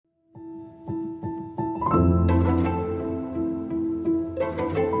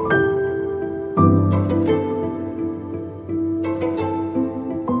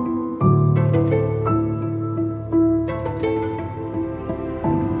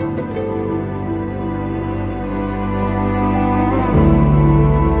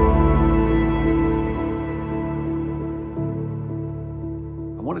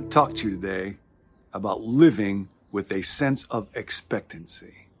Talk to you today about living with a sense of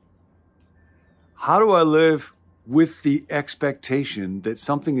expectancy. How do I live with the expectation that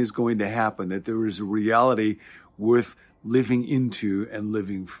something is going to happen, that there is a reality worth living into and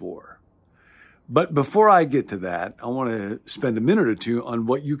living for? But before I get to that, I want to spend a minute or two on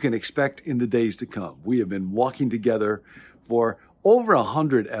what you can expect in the days to come. We have been walking together for over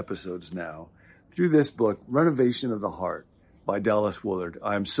 100 episodes now through this book, Renovation of the Heart, by Dallas Willard.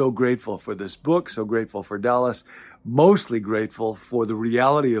 I am so grateful for this book, so grateful for Dallas, mostly grateful for the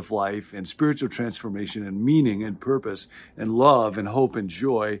reality of life and spiritual transformation and meaning and purpose and love and hope and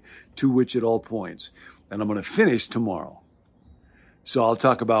joy to which it all points. And I'm going to finish tomorrow. So I'll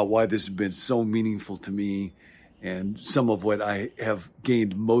talk about why this has been so meaningful to me and some of what I have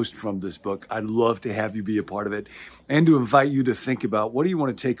gained most from this book. I'd love to have you be a part of it and to invite you to think about, what do you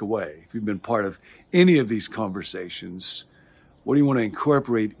want to take away? If you've been part of any of these conversations, what do you want to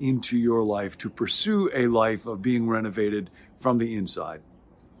incorporate into your life to pursue a life of being renovated from the inside?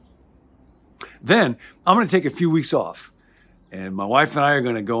 Then I'm going to take a few weeks off, and my wife and I are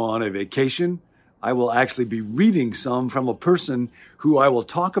going to go on a vacation. I will actually be reading some from a person who I will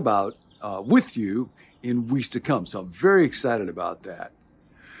talk about with you in weeks to come. So I'm very excited about that.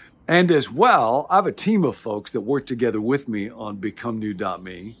 And as well, I have a team of folks that work together with me on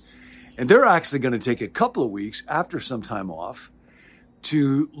BecomeNew.me. And they're actually going to take a couple of weeks after some time off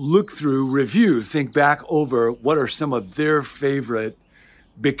to look through, review, think back over what are some of their favorite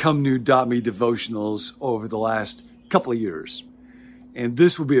BecomeNew.me devotionals over the last couple of years. And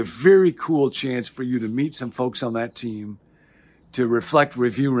this will be a very cool chance for you to meet some folks on that team, to reflect,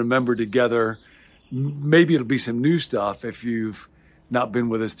 review, remember together. Maybe it'll be some new stuff if you've not been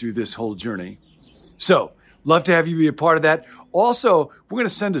with us through this whole journey. So, love to have you be a part of that. Also, we're going to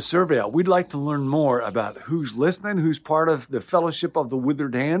send a survey out. We'd like to learn more about who's listening, who's part of the Fellowship of the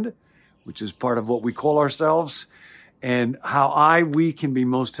Withered Hand, which is part of what we call ourselves, and how we can be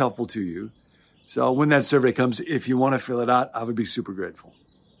most helpful to you. So when that survey comes, if you want to fill it out, I would be super grateful.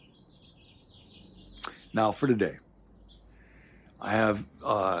 Now for today, I have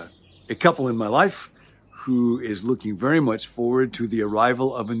a couple in my life who is looking very much forward to the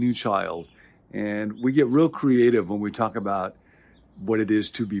arrival of a new child. And we get real creative when we talk about what it is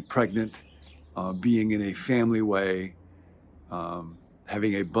to be pregnant, being in a family way,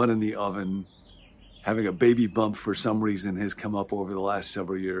 having a bun in the oven, having a baby bump for some reason has come up over the last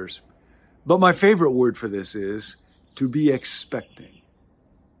several years. But my favorite word for this is to be expecting.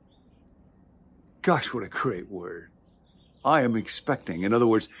 Gosh, what a great word. I am expecting. In other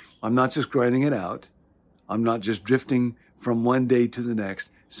words, I'm not just grinding it out. I'm not just drifting from one day to the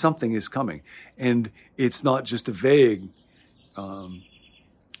next. Something is coming. And it's not just a vague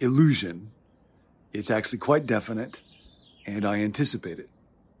illusion. It's actually quite definite, and I anticipate it.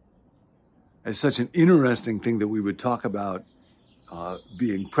 It's such an interesting thing that we would talk about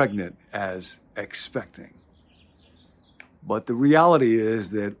being pregnant as expecting. But the reality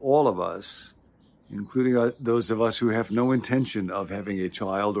is that all of us, including those of us who have no intention of having a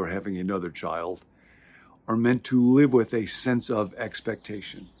child or having another child, are meant to live with a sense of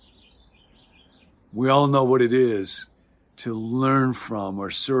expectation. We all know what it is to learn from or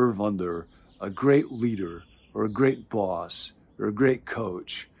serve under a great leader or a great boss or a great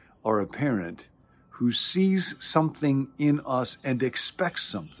coach or a parent who sees something in us and expects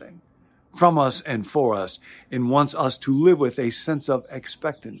something from us and for us and wants us to live with a sense of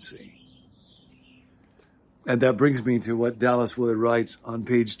expectancy. And that brings me to what Dallas Willard writes on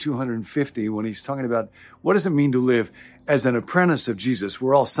page 250 when he's talking about what does it mean to live as an apprentice of Jesus.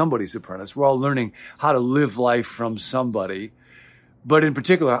 We're all somebody's apprentice. We're all learning how to live life from somebody. But in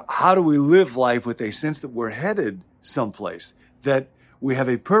particular, how do we live life with a sense that we're headed someplace, that we have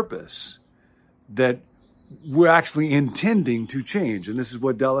a purpose, that we're actually intending to change? And this is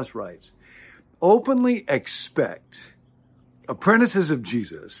what Dallas writes. Openly expect apprentices of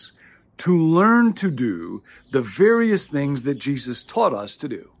Jesus to learn to do the various things that Jesus taught us to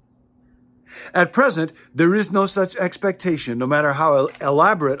do. At present, there is no such expectation, no matter how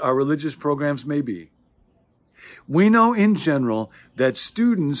elaborate our religious programs may be. We know in general that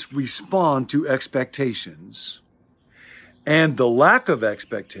students respond to expectations and the lack of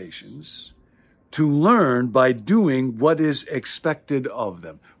expectations to learn by doing what is expected of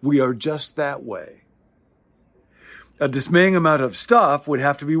them. We are just that way. A dismaying amount of stuff would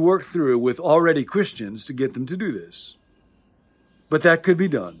have to be worked through with already Christians to get them to do this. But that could be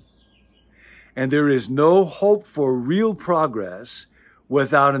done. And there is no hope for real progress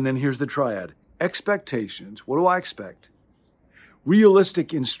without, and then here's the triad, expectations. What do I expect?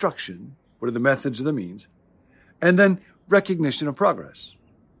 Realistic instruction. What are the methods of the means? And then recognition of progress.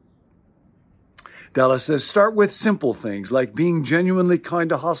 Dallas says, start with simple things like being genuinely kind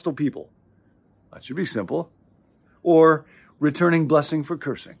to hostile people. That should be simple. Or returning blessing for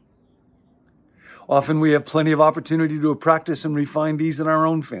cursing. Often we have plenty of opportunity to practice and refine these in our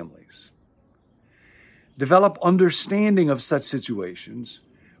own families. Develop understanding of such situations.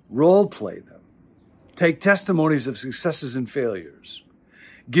 Role play them. Take testimonies of successes and failures.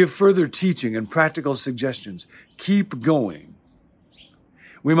 Give further teaching and practical suggestions. Keep going.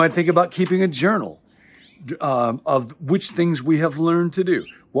 We might think about keeping a journal of which things we have learned to do.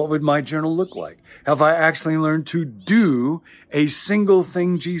 What would my journal look like? Have I actually learned to do a single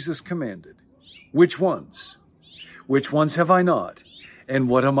thing Jesus commanded? Which ones? Which ones have I not? And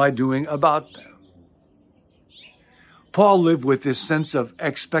what am I doing about them? Paul lived with this sense of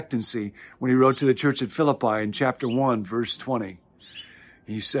expectancy when he wrote to the church at Philippi in chapter 1, verse 20.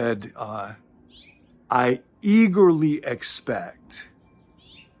 He said, I eagerly expect.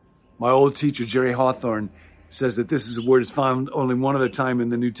 My old teacher, Jerry Hawthorne, says that this is a word that's found only one other time in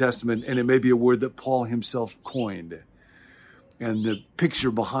the New Testament, and it may be a word that Paul himself coined. And the picture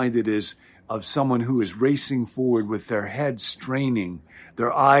behind it is of someone who is racing forward with their head straining,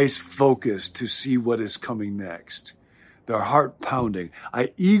 their eyes focused to see what is coming next, their heart pounding.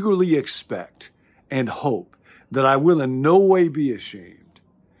 I eagerly expect and hope that I will in no way be ashamed,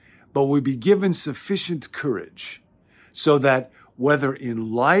 but will be given sufficient courage so that whether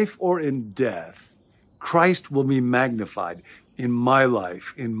in life or in death, Christ will be magnified in my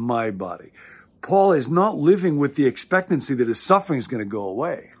life, in my body. Paul is not living with the expectancy that his suffering is going to go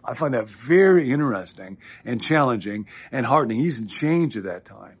away. I find that very interesting and challenging and heartening. He's in change at that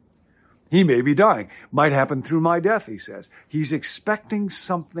time. He may be dying. Might happen through my death, he says. He's expecting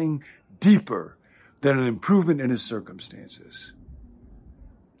something deeper than an improvement in his circumstances.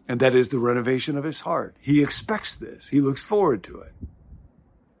 And that is the renovation of his heart. He expects this. He looks forward to it.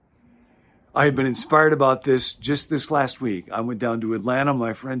 I have been inspired about this just this last week. I went down to Atlanta.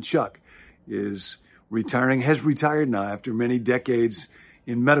 My friend Chuck is retiring, has retired now after many decades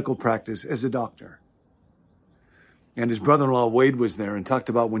in medical practice as a doctor. And his brother-in-law Wade was there and talked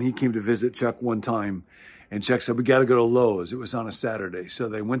about when he came to visit Chuck one time. And Chuck said, we got to go to Lowe's. It was on a Saturday. So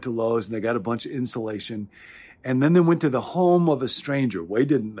they went to Lowe's and they got a bunch of insulation. And then they went to the home of a stranger. Wade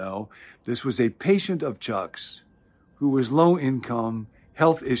didn't know. This was a patient of Chuck's who was low income,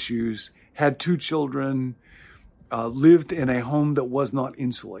 health issues, had 2 children, lived in a home that was not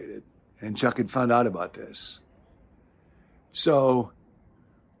insulated. And Chuck had found out about this. So,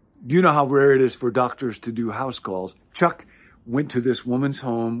 you know how rare it is for doctors to do house calls. Chuck went to this woman's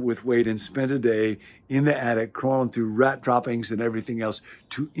home with Wade and spent a day in the attic crawling through rat droppings and everything else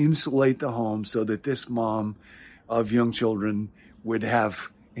to insulate the home so that this mom of young children would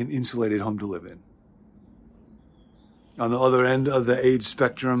have an insulated home to live in. On the other end of the age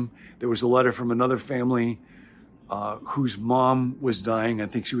spectrum, there was a letter from another family whose mom was dying. I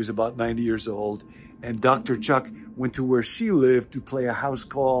think she was about 90 years old. And Dr. Chuck went to where she lived to play a house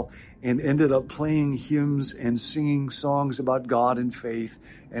call and ended up playing hymns and singing songs about God and faith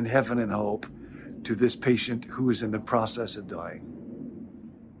and heaven and hope to this patient who was in the process of dying.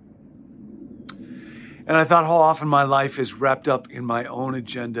 And I thought how often my life is wrapped up in my own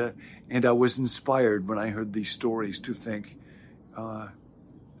agenda, and I was inspired when I heard these stories to think,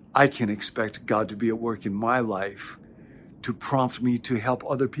 I can expect God to be at work in my life to prompt me to help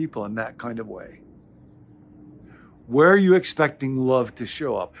other people in that kind of way. Where are you expecting love to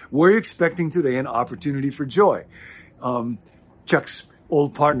show up? Where are you expecting today an opportunity for joy? Chuck's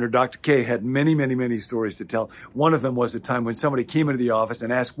old partner, Dr. K, had many, many, many stories to tell. One of them was a time when somebody came into the office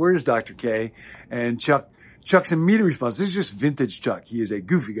and asked, where's Dr. K? And Chuck's immediate response, this is just vintage Chuck. He is a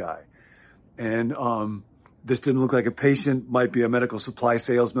goofy guy. And this didn't look like a patient, might be a medical supply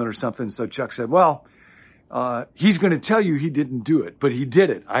salesman or something. So Chuck said, well, he's going to tell you he didn't do it, but he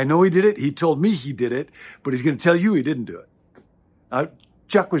did it. I know he did it. He told me he did it, but he's going to tell you he didn't do it.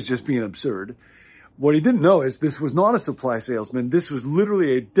 Chuck was just being absurd. What he didn't know is this was not a supply salesman. This was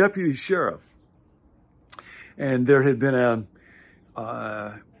literally a deputy sheriff. And there had been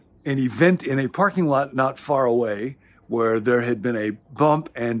an event in a parking lot not far away where there had been a bump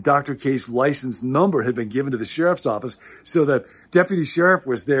and Dr. K's license number had been given to the sheriff's office. So the deputy sheriff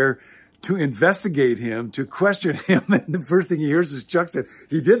was there to investigate him, to question him. And the first thing he hears is Chuck said,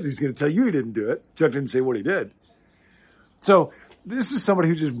 he did it. He's going to tell you he didn't do it. Chuck didn't say what he did. So this is somebody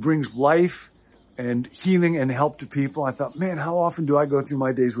who just brings life and healing and help to people. I thought, man, how often do I go through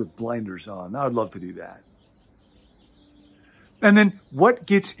my days with blinders on? I would love to do that. And then what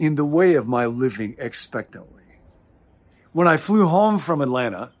gets in the way of my living expectantly? When I flew home from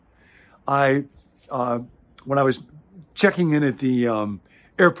Atlanta, when I was checking in at the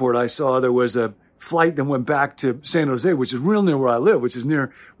airport, I saw there was a flight that went back to San Jose, which is real near where I live, which is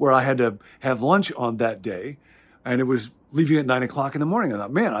near where I had to have lunch on that day. And it was leaving at 9 o'clock in the morning. I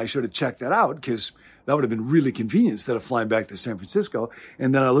thought, man, I should have checked that out because that would have been really convenient instead of flying back to San Francisco.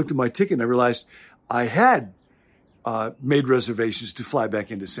 And then I looked at my ticket and I realized I had made reservations to fly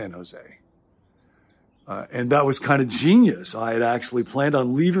back into San Jose. And that was kind of genius. I had actually planned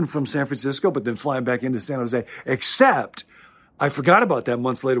on leaving from San Francisco, but then flying back into San Jose, except I forgot about that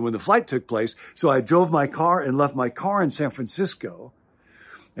months later when the flight took place. So I drove my car and left my car in San Francisco.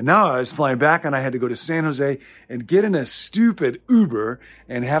 And now I was flying back and I had to go to San Jose and get in a stupid Uber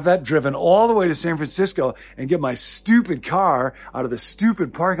and have that driven all the way to San Francisco and get my stupid car out of the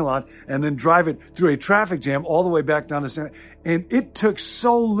stupid parking lot and then drive it through a traffic jam all the way back down to San. And it took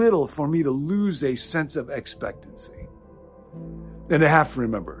so little for me to lose a sense of expectancy. And I have to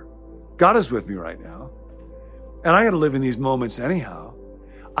remember, God is with me right now. And I got to live in these moments anyhow.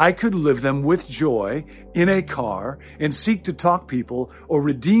 I could live them with joy in a car and seek to talk people or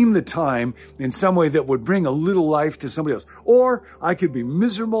redeem the time in some way that would bring a little life to somebody else. Or I could be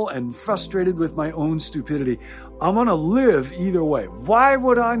miserable and frustrated with my own stupidity. I'm going to live either way. Why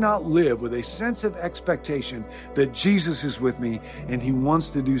would I not live with a sense of expectation that Jesus is with me and he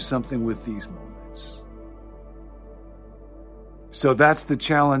wants to do something with these moments? So that's the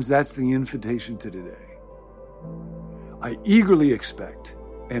challenge. That's the invitation to today. I eagerly expect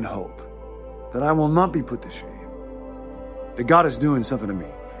and hope that I will not be put to shame, that God is doing something to me.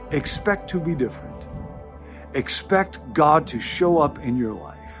 Expect to be different. Expect God to show up in your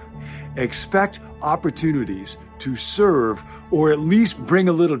life. Expect opportunities to serve or at least bring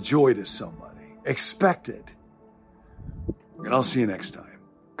a little joy to somebody. Expect it. And I'll see you next time.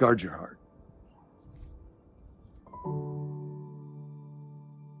 Guard your heart.